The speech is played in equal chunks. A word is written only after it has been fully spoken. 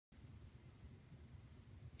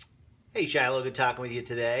Hey Shiloh, good talking with you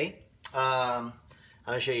today. I'm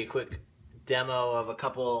going to show you a quick demo of a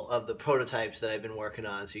couple of the prototypes that I've been working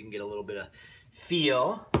on so you can get a little bit of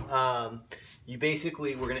feel. We're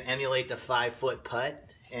going to emulate the 5-foot putt,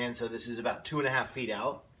 and so this is about 2.5 feet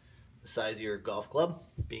out, the size of your golf club,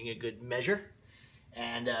 being a good measure.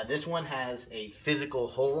 And this one has a physical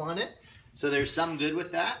hole on it, so there's some good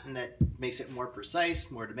with that, and that makes it more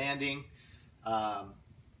precise, more demanding.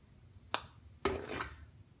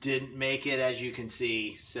 Didn't make it, as you can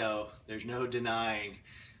see, so there's no denying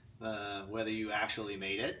whether you actually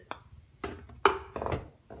made it.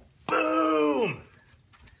 Boom!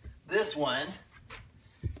 This one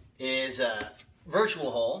is a virtual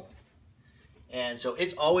hole, and so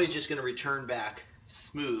it's always just going to return back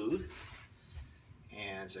smooth.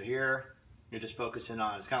 And so here you're just focusing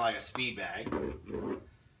on, it's kind of like a speed bag,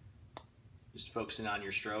 just focusing on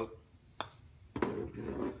your stroke.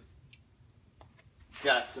 It's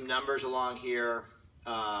got some numbers along here,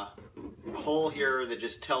 a hole here that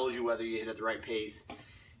just tells you whether you hit at the right pace.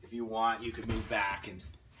 If you want, you could move back and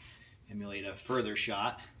emulate a further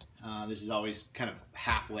shot. This is always kind of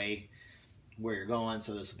halfway where you're going,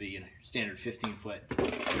 so this will be a standard 15-foot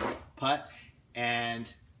putt.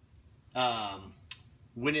 And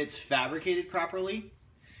when it's fabricated properly,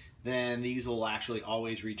 then these will actually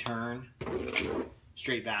always return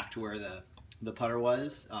straight back to where the putter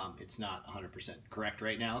was. It's not 100% correct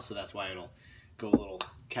right now, so that's why it'll go a little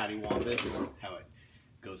cattywampus, how it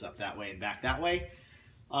goes up that way and back that way.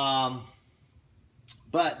 But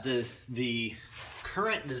the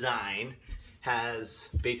current design has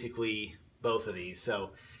basically both of these.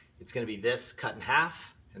 So it's going to be this cut in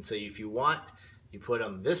half, and so if you want, you put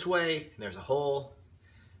them this way, and there's a hole.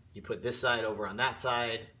 You put this side over on that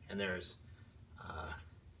side, and there's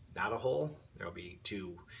not a hole. There'll be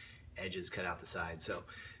two edges cut out the side, so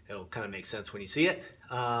it'll kind of make sense when you see it.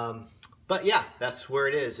 But yeah, that's where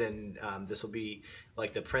it is, and this will be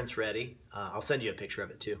like the prints ready. I'll send you a picture of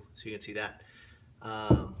it too, so you can see that.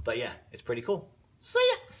 But yeah, it's pretty cool. See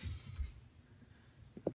ya!